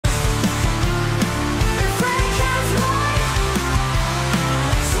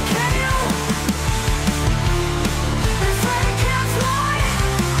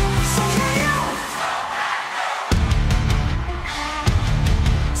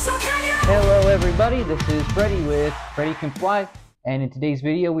everybody, this is Freddy with FreddyCanFly, and in today's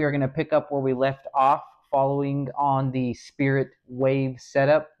video we are going to pick up where we left off following on the Spirit Wave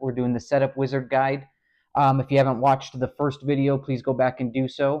setup. We're doing the setup wizard guide. If you haven't watched the first video, please go back and do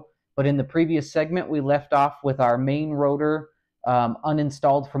so. But in the previous segment we left off with our main rotor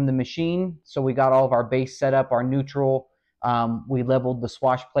uninstalled from the machine, so we got all of our base set up, our neutral. We leveled the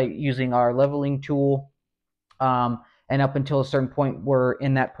swash plate using our leveling tool. And up until a certain point, we're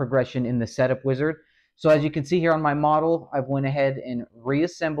in that progression in the setup wizard. So as you can see here on my model, I've went ahead and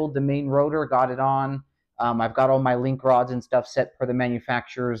reassembled the main rotor, got it on. I've got all my link rods and stuff set per the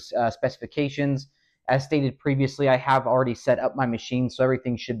manufacturer's specifications. As stated previously, I have already set up my machine, so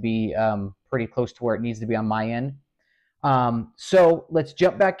everything should be pretty close to where it needs to be on my end. So let's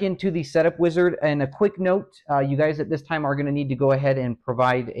jump back into the setup wizard. And a quick note, you guys at this time are going to need to go ahead and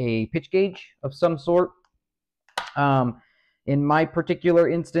provide a pitch gauge of some sort. In my particular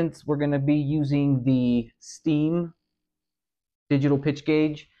instance, we're going to be using the Steam digital pitch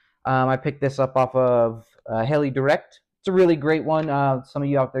gauge. I picked this up off of Heli Direct. It's a really great one. Some of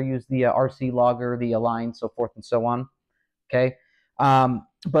you out there use the RC Logger, the Align, so forth and so on. Okay,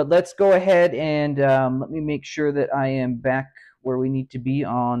 but let's go ahead and let me make sure that I am back where we need to be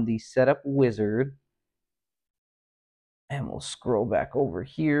on the setup wizard. And we'll scroll back over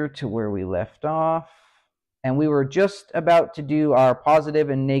here to where we left off. And we were just about to do our positive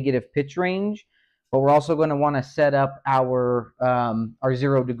and negative pitch range, but we're also going to want to set up our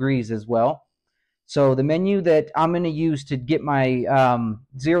 0 degrees as well. So the menu that I'm going to use to get my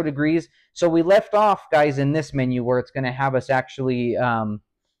 0 degrees, so we left off, guys, in this menu where it's going to have us actually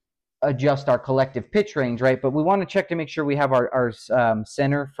adjust our collective pitch range, right? But we want to check to make sure we have our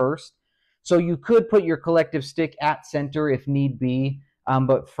center first. So you could put your collective stick at center if need be.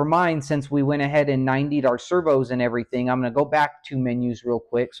 But for mine, since we went ahead and 90'd our servos and everything, I'm going to go back 2 menus real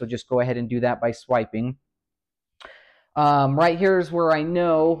quick. So just go ahead and do that by swiping. Right here is where I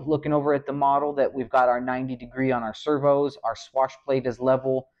know, looking over at the model, that we've got our 90 degree on our servos. Our swash plate is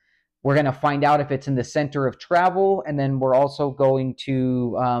level. We're going to find out if it's in the center of travel. And then we're also going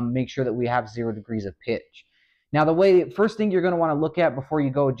to make sure that we have 0 degrees of pitch. Now, first thing you're going to want to look at before you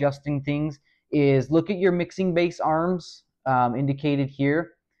go adjusting things is look at your mixing base arms. Indicated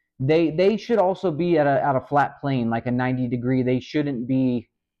here. They should also be at a flat plane, like a 90 degree. They shouldn't be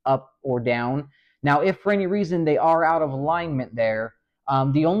up or down. Now, if for any reason they are out of alignment there,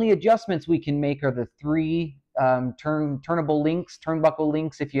 the only adjustments we can make are the 3 turnbuckle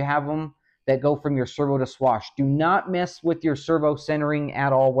links, if you have them, that go from your servo to swash. Do not mess with your servo centering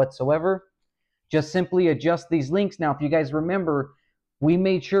at all whatsoever. Just simply adjust these links. Now, if you guys remember, we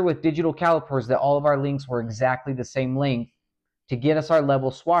made sure with digital calipers that all of our links were exactly the same length to get us our level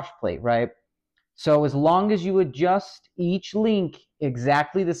swash plate, right? So as long as you adjust each link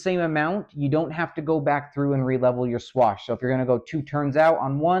exactly the same amount, you don't have to go back through and re-level your swash. So if you're going to go 2 turns out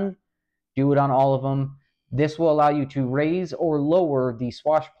on one, do it on all of them. This will allow you to raise or lower the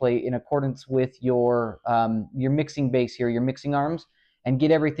swash plate in accordance with your mixing base here, your mixing arms, and get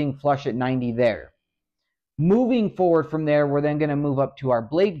everything flush at 90 there. Moving forward from there, we're then going to move up to our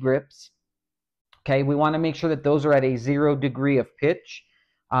blade grips. Okay, we want to make sure that those are at a 0 degree of pitch.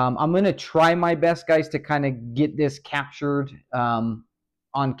 I'm going to try my best, guys, to kind of get this captured on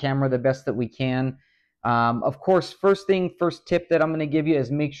camera the best that we can. Of course, first tip that I'm going to give you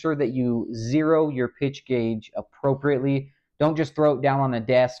is make sure that you zero your pitch gauge appropriately. Don't just throw it down on a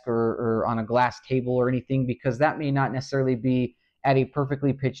desk or on a glass table or anything, because that may not necessarily be at a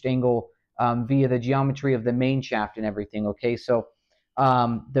perfectly pitched angle via the geometry of the main shaft and everything. Okay, so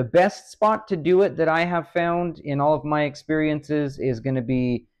the best spot to do it that I have found in all of my experiences is going to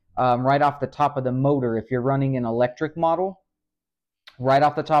be right off the top of the motor. If you're running an electric model, right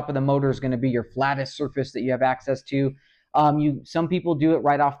off the top of the motor is going to be your flattest surface that you have access to. Some people do it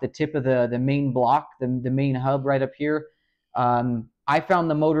right off the tip of the main block, the main hub right up here. I found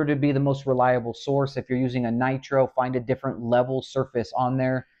the motor to be the most reliable source. If you're using a nitro, find a different level surface on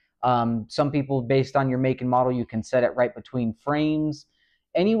there. Some people, based on your make and model, you can set it right between frames.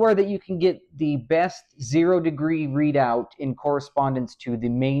 Anywhere that you can get the best 0 degree readout in correspondence to the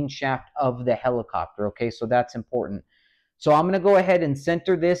main shaft of the helicopter. Okay, so that's important. So I'm going to go ahead and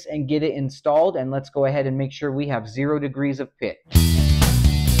center this and get it installed, and let's go ahead and make sure we have 0 degrees of pitch.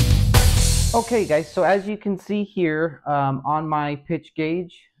 Okay, guys, so as you can see here on my pitch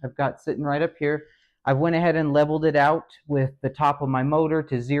gauge, I've got sitting right up here, I went ahead and leveled it out with the top of my motor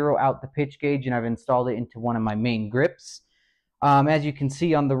to zero out the pitch gauge, and I've installed it into one of my main grips. As you can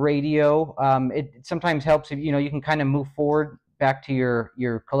see on the radio, it sometimes helps if you can kind of move forward back to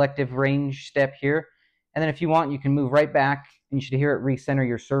your collective range step here, and then if you want, you can move right back, and you should hear it recenter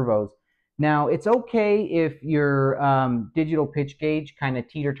your servos. Now, it's okay if your digital pitch gauge kind of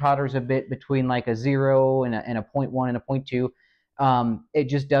teeter-totters a bit between like a 0 and a 0.1 and a 0.2. It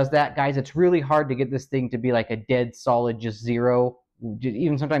just does that, guys. It's really hard to get this thing to be like a dead solid, just 0,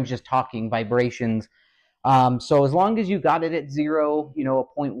 even sometimes just talking vibrations. So as long as you got it at 0, you know, a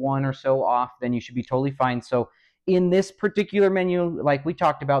 0.1 or so off, then you should be totally fine. So in this particular menu, like we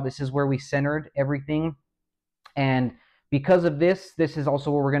talked about, this is where we centered everything. And because of this, this is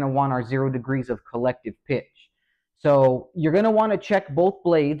also where we're going to want our 0 degrees of collective pitch. So you're going to want to check both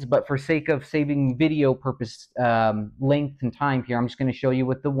blades, but for sake of saving video purpose length and time here, I'm just going to show you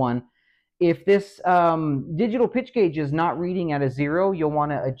with the one. If this digital pitch gauge is not reading at a 0, you'll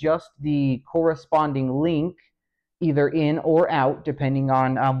want to adjust the corresponding link either in or out, depending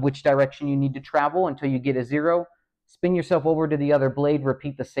on which direction you need to travel until you get a 0. Spin yourself over to the other blade,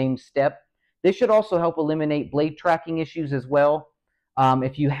 repeat the same step. This should also help eliminate blade tracking issues as well.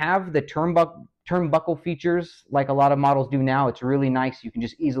 If you have the turnbuckle features, like a lot of models do now, it's really nice. You can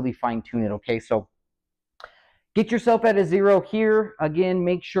just easily fine tune it, okay? So get yourself at a 0 here. Again,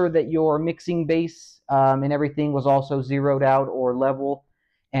 make sure that your mixing base and everything was also zeroed out or level.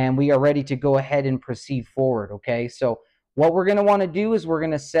 And we are ready to go ahead and proceed forward, okay? So what we're going to want to do is we're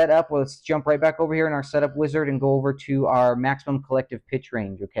going to set up, well, let's jump right back over here in our setup wizard and go over to our maximum collective pitch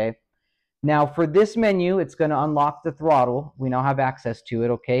range, okay? Now, for this menu, it's going to unlock the throttle. We now have access to it,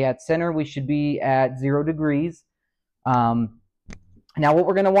 okay? At center, we should be at 0 degrees. Now, what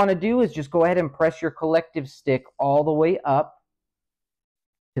we're going to want to do is just go ahead and press your collective stick all the way up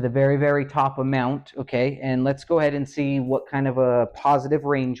to the very, very top amount, okay? And let's go ahead and see what kind of a positive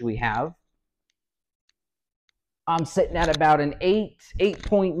range we have. I'm sitting at about an 8,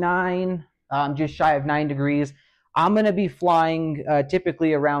 8.9, just shy of 9 degrees. I'm going to be flying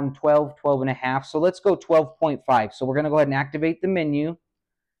typically around 12, 12 and a half. So let's go 12.5. So we're going to go ahead and activate the menu.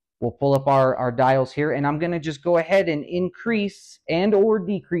 We'll pull up our dials here, and I'm going to just go ahead and increase and or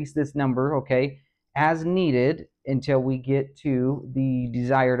decrease this number, okay, as needed until we get to the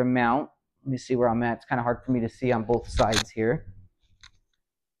desired amount. Let me see where I'm at. It's kind of hard for me to see on both sides here.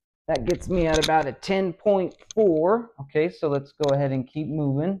 That gets me at about a 10.4. Okay, so let's go ahead and keep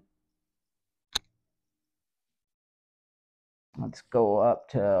moving. Let's go up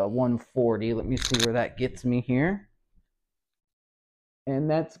to 140. Let me see where that gets me here. And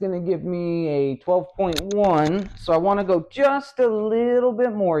that's going to give me a 12.1. So I want to go just a little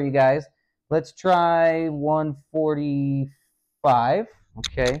bit more, you guys. Let's try 145.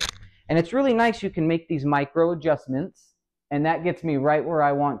 Okay. And it's really nice. You can make these micro adjustments. And that gets me right where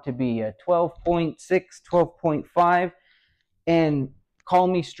I want to be, a 12.6, 12.5. And call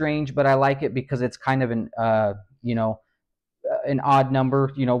me strange, but I like it because it's kind of an, you know, an odd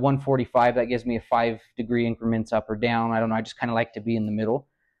number, you know, 145, that gives me a 5-degree increments up or down. I don't know. I just kind of like to be in the middle.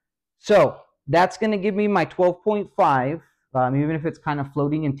 So that's going to give me my 12.5, even if it's kind of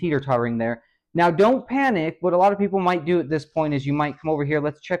floating and teeter-tottering there. Now, don't panic. What a lot of people might do at this point is you might come over here.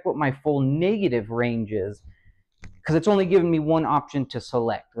 Let's check what my full negative range is, because it's only giving me one option to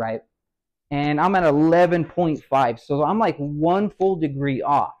select, right? And I'm at 11.5, so I'm like 1 full degree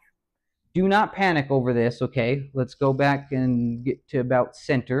off. Do not panic over this, okay? Let's go back and get to about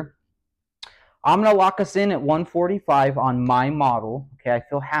center. I'm going to lock us in at 145 on my model. Okay, I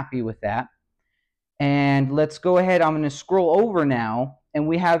feel happy with that. And let's go ahead. I'm going to scroll over now, and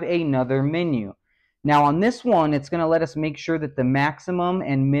we have another menu. Now, on this one, it's going to let us make sure that the maximum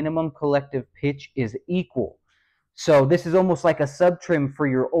and minimum collective pitch is equal. So this is almost like a sub-trim for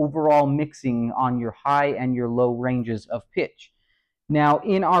your overall mixing on your high and your low ranges of pitch. Now,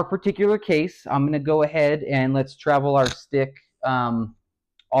 in our particular case, I'm going to go ahead and let's travel our stick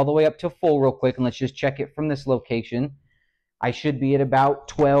all the way up to full real quick, and let's just check it from this location. I should be at about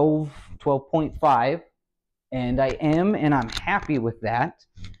 12, 12.5, and I am, and I'm happy with that.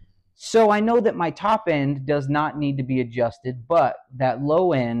 So I know that my top end does not need to be adjusted, but that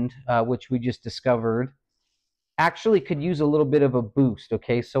low end, which we just discovered, actually could use a little bit of a boost,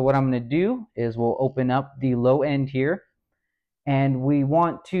 okay? So what I'm going to do is we'll open up the low end here. And we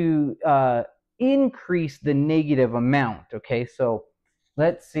want to increase the negative amount, okay? So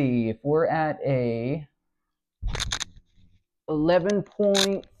let's see, if we're at a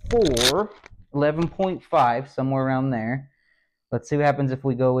 11.4, 11.5, somewhere around there. Let's see what happens if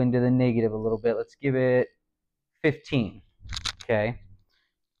we go into the negative a little bit. Let's give it 15, okay?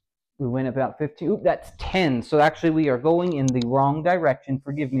 We went about 15. Oop, that's 10. So actually we are going in the wrong direction.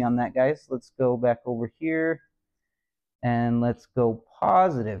 Forgive me on that, guys. Let's go back over here. And let's go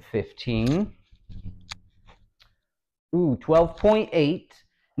positive 15. Ooh, 12.8.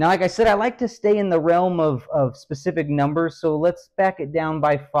 Now, like I said, I like to stay in the realm of specific numbers, so let's back it down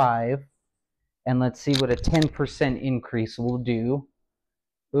by 5. And let's see what a 10% increase will do.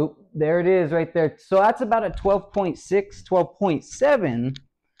 Oop, there it is right there. So that's about a 12.6, 12.7.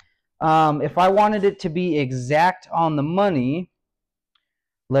 If I wanted it to be exact on the money,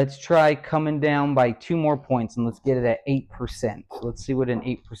 let's try coming down by 2 more points, and let's get it at 8%. So let's see what an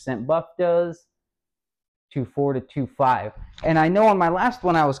 8% buff does. 2.4 to 2.5. And I know on my last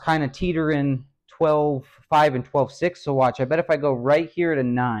one I was kind of teetering 12.5 and 12.6. So watch, I bet if I go right here to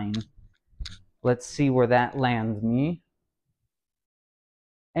 9, let's see where that lands me.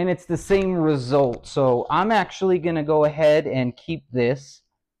 And it's the same result. So I'm actually going to go ahead and keep this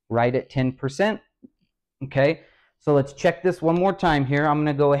right at 10%. Okay, so let's check this one more time here. I'm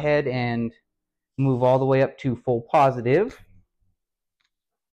going to go ahead and move all the way up to full positive.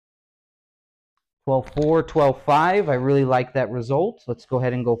 12.4, 12.5. I really like that result. Let's go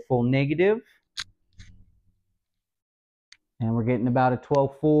ahead and go full negative. And we're getting about a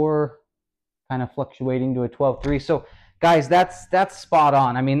 12.4, kind of fluctuating to a 12.3. So guys, that's spot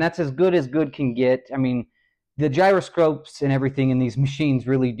on. I mean, that's as good can get. I mean, the gyroscopes and everything in these machines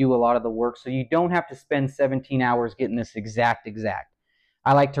really do a lot of the work, so you don't have to spend 17 hours getting this exact.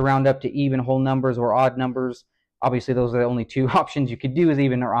 I like to round up to even whole numbers or odd numbers. Obviously, those are the only two options you could do, is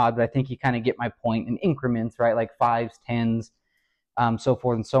even or odd, but I think you kind of get my point in increments, right? Like 5s, 10s, so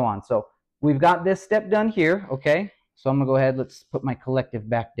forth and so on. So we've got this step done here, okay? So I'm going to go ahead, let's put my collective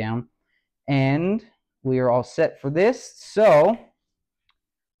back down. And we are all set for this. So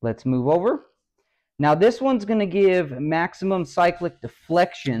let's move over. Now this one's going to give maximum cyclic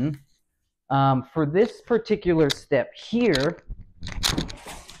deflection. For this particular step here,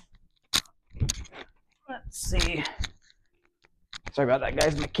 let's see. Sorry about that,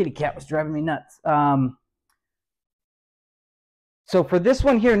 guys. My kitty cat was driving me nuts. So for this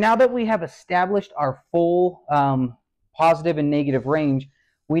one here, now that we have established our full positive and negative range,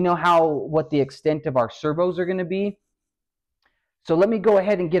 we know what the extent of our servos are going to be. So let me go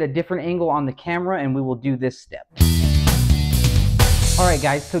ahead and get a different angle on the camera, and we will do this step. All right,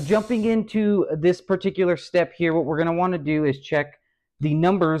 guys, so jumping into this particular step here, what we're going to want to do is check the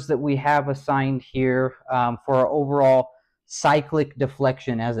numbers that we have assigned here for our overall cyclic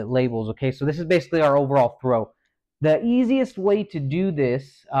deflection as it labels. Okay, so this is basically our overall throw. The easiest way to do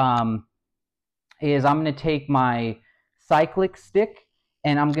this is I'm going to take my cyclic stick,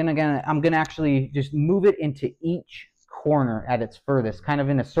 and I'm gonna actually just move it into each corner at its furthest, kind of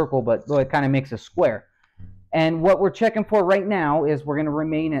in a circle, but it kind of makes a square. And what we're checking for right now is we're going to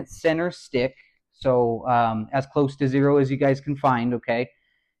remain at center stick, so as close to 0 as you guys can find, okay?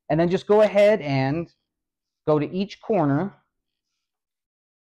 And then just go ahead and go to each corner,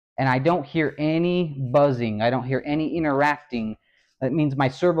 and I don't hear any buzzing. I don't hear any interacting. That means my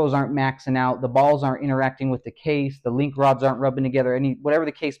servos aren't maxing out, the balls aren't interacting with the case, the link rods aren't rubbing together, whatever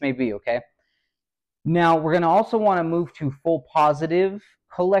the case may be, okay? Now, we're going to also want to move to full positive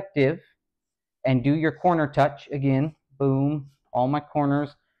collective and do your corner touch again. Boom, all my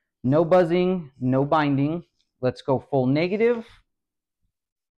corners. No buzzing, no binding. Let's go full negative.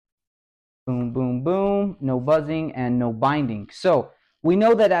 Boom, boom, boom. No buzzing and no binding. So we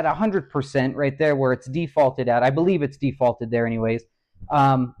know that at 100% right there where it's defaulted at, I believe it's defaulted there anyways,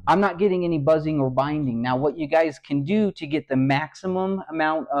 I'm not getting any buzzing or binding. Now, what you guys can do to get the maximum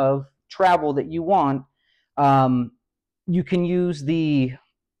amount of travel that you want, you can use the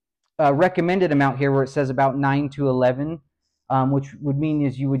recommended amount here where it says about 9 to 11, which would mean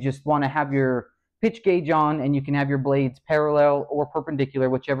is you would just want to have your pitch gauge on, and you can have your blades parallel or perpendicular,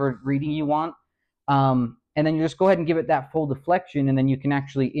 whichever reading you want. And then you just go ahead and give it that full deflection, and then you can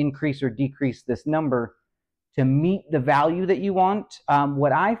actually increase or decrease this number to meet the value that you want.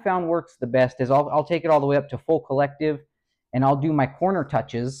 What I found works the best is I'll take it all the way up to full collective, and I'll do my corner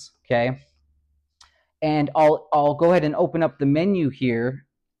touches, okay? And I'll go ahead and open up the menu here,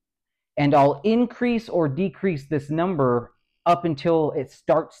 and I'll increase or decrease this number up until it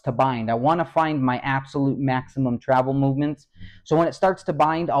starts to bind. I want to find my absolute maximum travel movements. So when it starts to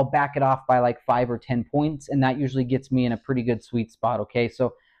bind, I'll back it off by like 5 or 10 points, and that usually gets me in a pretty good sweet spot, okay?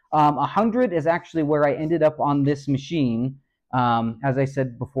 So 100 is actually where I ended up on this machine. As I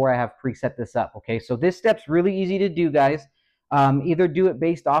said before, I have preset this up, okay? So this step's really easy to do, guys. Either do it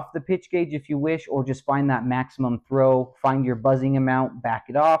based off the pitch gauge if you wish, or just find that maximum throw, find your buzzing amount, back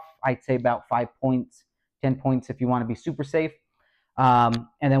it off. I'd say about 5 points, 10 points if you want to be super safe. And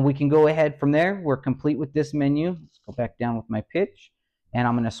then we can go ahead from there. We're complete with this menu. Let's go back down with my pitch, and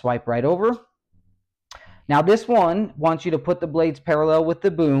I'm going to swipe right over. Now this one wants you to put the blades parallel with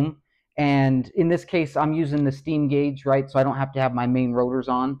the boom, and in this case I'm using the steam gauge, right? So I don't have to have my main rotors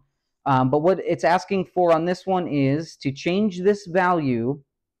on. But what it's asking for on this one is to change this value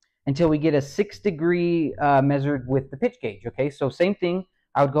until we get a 6 degree measured with the pitch gauge. Okay, so same thing.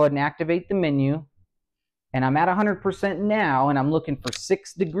 I would go ahead and activate the menu, and I'm at 100% now, and I'm looking for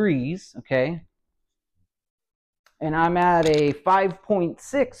 6 degrees. Okay, and I'm at a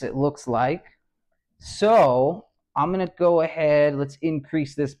 5.6, it looks like. So I'm going to go ahead, let's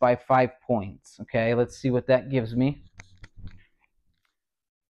increase this by 5 points. Okay, let's see what that gives me.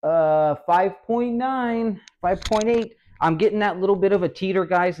 5.9, 5.8. I'm getting that little bit of a teeter,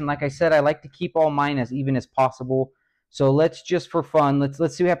 guys, and like I said, I like to keep all mine as even as possible. So let's just for fun, let's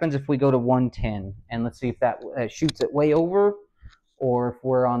see what happens if we go to 110, and let's see if that shoots it way over, or if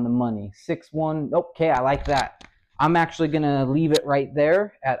we're on the money. 6.1. Okay, I like that. I'm actually gonna leave it right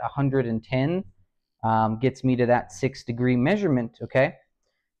there at 110. Gets me to that 6 degree measurement. Okay,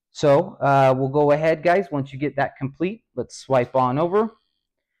 so we'll go ahead, guys. Once you get that complete, let's swipe on over.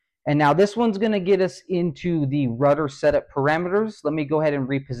 And now this one's going to get us into the rudder setup parameters. Let me go ahead and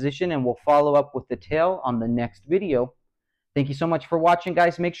reposition, and we'll follow up with the tail on the next video. Thank you so much for watching,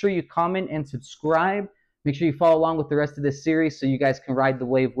 guys. Make sure you comment and subscribe. Make sure you follow along with the rest of this series so you guys can ride the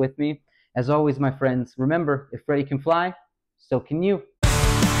wave with me. As always, my friends, remember, if Freddy can fly, so can you.